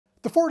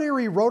The Fort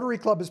Erie Rotary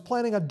Club is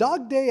planning a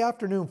Dog Day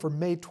afternoon for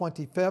May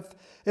 25th.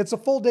 It's a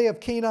full day of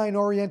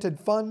canine-oriented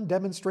fun,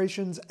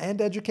 demonstrations,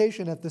 and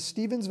education at the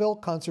Stevensville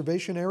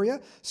Conservation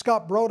Area.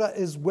 Scott Broda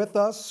is with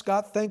us.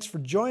 Scott, thanks for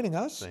joining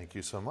us. Thank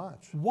you so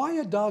much. Why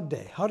a Dog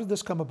Day? How did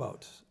this come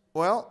about?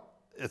 Well,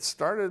 it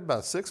started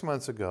about 6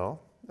 months ago.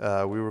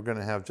 We were going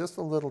to have just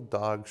a little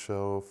dog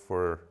show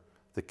for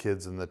the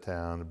kids in the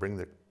town, to bring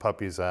the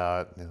puppies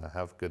out,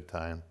 have a good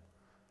time.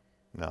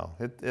 No,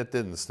 it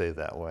didn't stay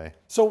that way.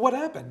 So what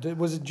happened?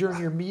 Was it during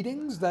your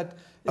meetings that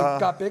it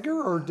got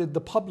bigger, or did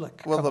the public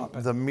come up?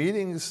 Well, the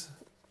meetings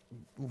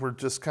were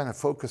just kind of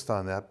focused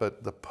on that,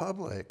 but the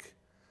public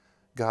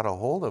got a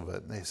hold of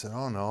it, and they said,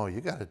 oh no,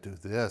 you got to do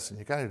this, and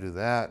you got to do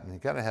that, and you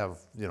got to have,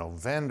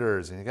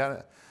 vendors, and you got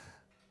to,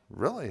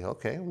 really,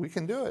 okay, we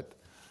can do it.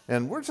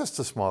 And we're just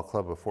a small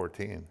club of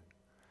 14,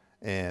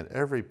 and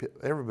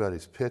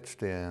everybody's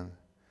pitched in,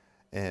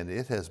 and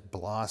it has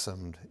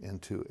blossomed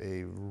into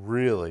a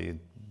really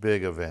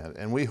big event.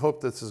 And we hope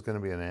this is going to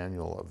be an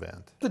annual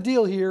event. The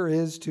deal here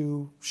is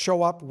to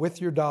show up with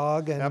your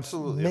dog and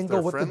absolutely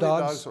mingle with the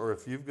dogs. Or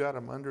if you've got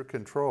them under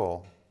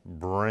control,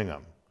 bring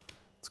them.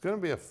 It's going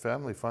to be a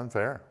family fun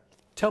fair.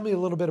 Tell me a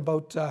little bit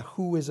about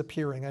who is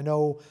appearing. I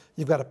know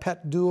you've got a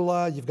pet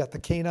doula, you've got the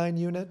canine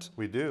unit.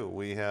 We do.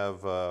 We have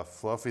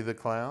Fluffy the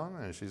clown,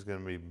 and she's going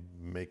to be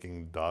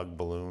making dog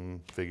balloon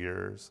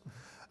figures.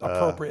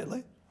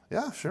 Appropriately.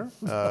 Yeah, sure.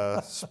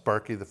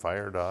 Sparky the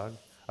fire dog.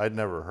 I'd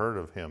never heard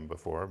of him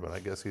before, but I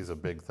guess he's a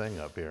big thing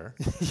up here.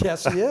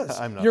 Yes, he is.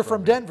 You're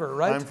from Denver,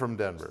 right? I'm from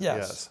Denver,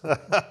 yes.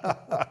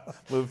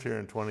 Moved here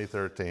in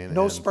 2013.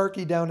 No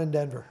Sparky down in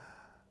Denver?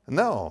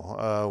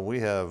 No.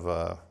 We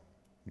have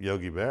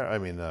Yogi Bear.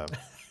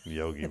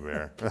 Yogi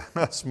Bear.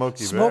 Smokey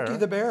Bear. Smokey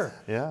the Bear.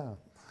 Yeah.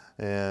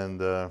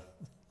 And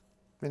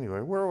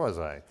anyway, where was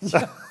I?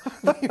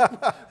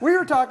 We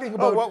were talking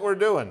about what we're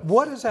doing.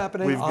 What is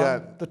happening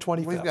on the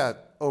 25th? We've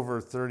got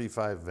over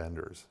 35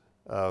 vendors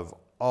of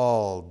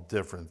all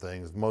different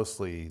things,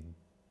 mostly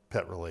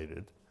pet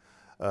related.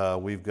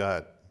 We've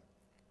got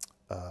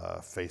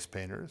face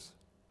painters,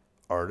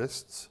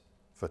 artists,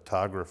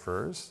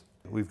 photographers.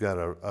 We've got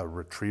a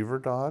retriever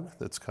dog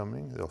that's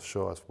coming. They'll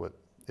show us what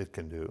it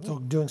can do. So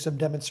doing some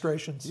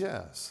demonstrations.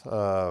 Yes.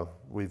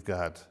 We've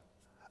got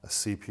a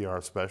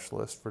CPR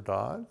specialist for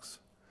dogs.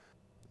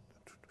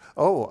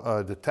 Oh,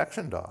 a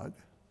detection dog.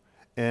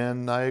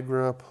 And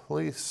Niagara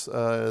Police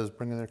is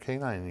bringing their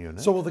canine unit.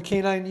 So will the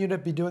canine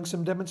unit be doing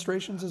some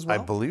demonstrations as well?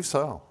 I believe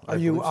so. Are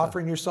you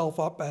offering yourself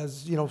up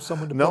as someone to put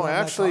on No,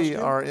 that actually,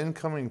 costume? our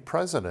incoming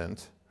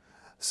president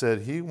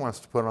said he wants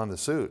to put on the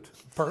suit.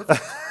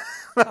 Perfect.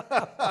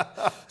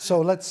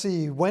 So let's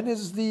see. When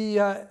is the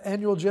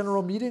annual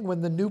general meeting? When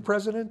the new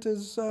president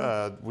is?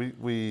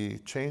 We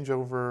change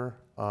over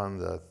on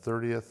the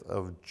 30th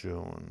of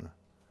June.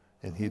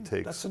 And he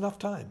takes... That's enough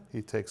time.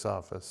 He takes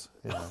office,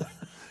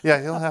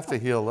 Yeah, he'll have to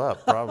heal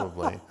up,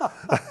 probably.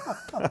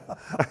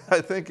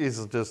 I think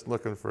he's just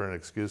looking for an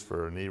excuse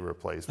for a knee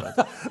replacement.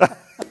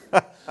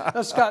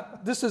 Now,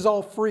 Scott, this is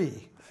all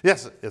free.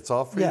 Yes, it's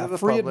all free to the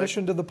free public.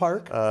 Admission to the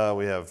park.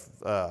 We have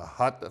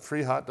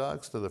free hot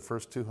dogs to the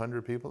first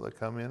 200 people that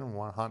come in and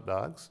want hot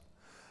dogs.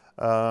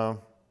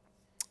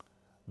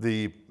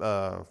 The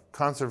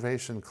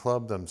Conservation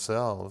Club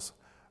themselves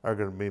are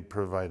going to be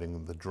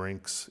providing the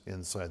drinks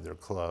inside their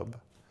club.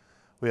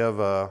 We have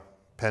a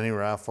penny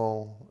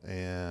raffle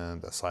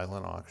and a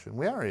silent auction.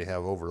 We already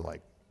have over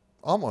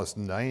almost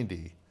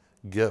 90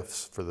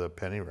 gifts for the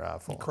penny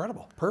raffle.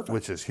 Incredible, perfect.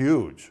 Which is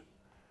huge.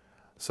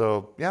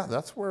 So yeah,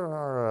 that's where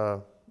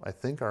our, I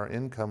think our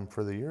income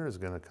for the year is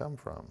going to come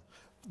from.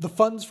 The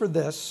funds for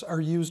this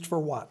are used for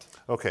what?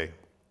 Okay,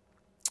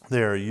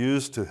 they are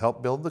used to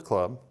help build the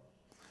club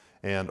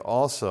and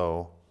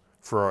also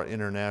for our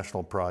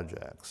international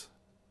projects.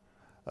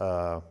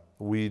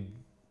 We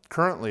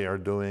currently are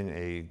doing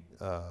a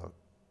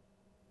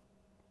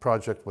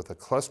project with a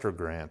cluster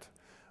grant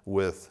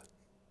with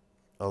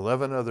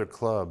 11 other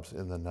clubs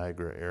in the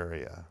Niagara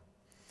area.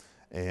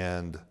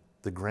 And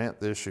the grant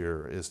this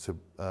year is to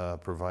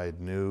provide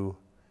new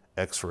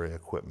x-ray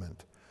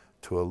equipment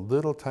to a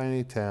little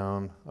tiny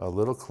town, a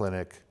little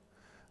clinic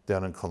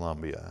down in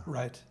Columbia.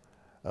 Right.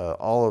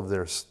 All of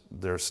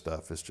their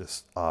stuff is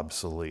just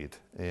obsolete,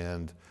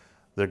 and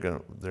they're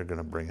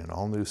gonna bring in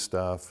all new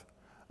stuff.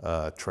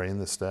 Train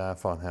the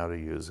staff on how to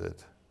use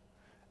it.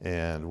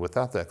 And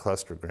without that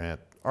cluster grant,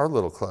 our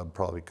little club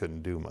probably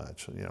couldn't do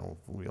much.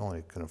 We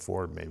only can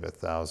afford maybe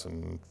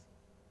 1,000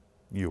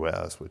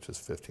 US, which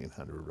is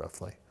 1,500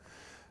 roughly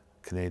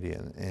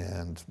Canadian.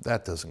 And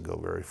that doesn't go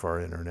very far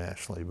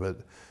internationally.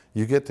 But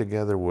you get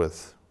together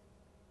with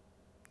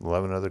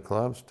 11 other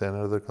clubs, 10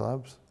 other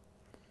clubs.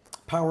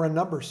 Power in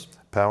numbers.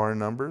 Power in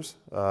numbers.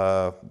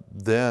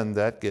 Then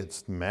that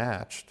gets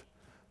matched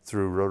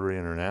through Rotary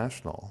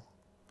International.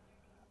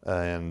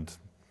 And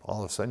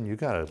all of a sudden, you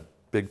got a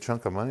big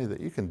chunk of money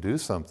that you can do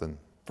something.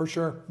 For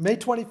sure. May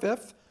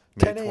 25th,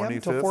 10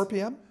 a.m. till 4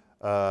 p.m.?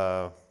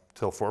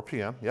 Till 4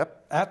 p.m.,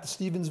 yep. At the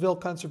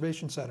Stevensville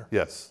Conservation Center.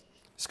 Yes.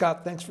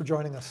 Scott, thanks for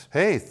joining us.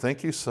 Hey,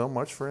 thank you so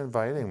much for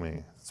inviting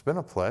me. It's been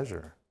a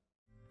pleasure.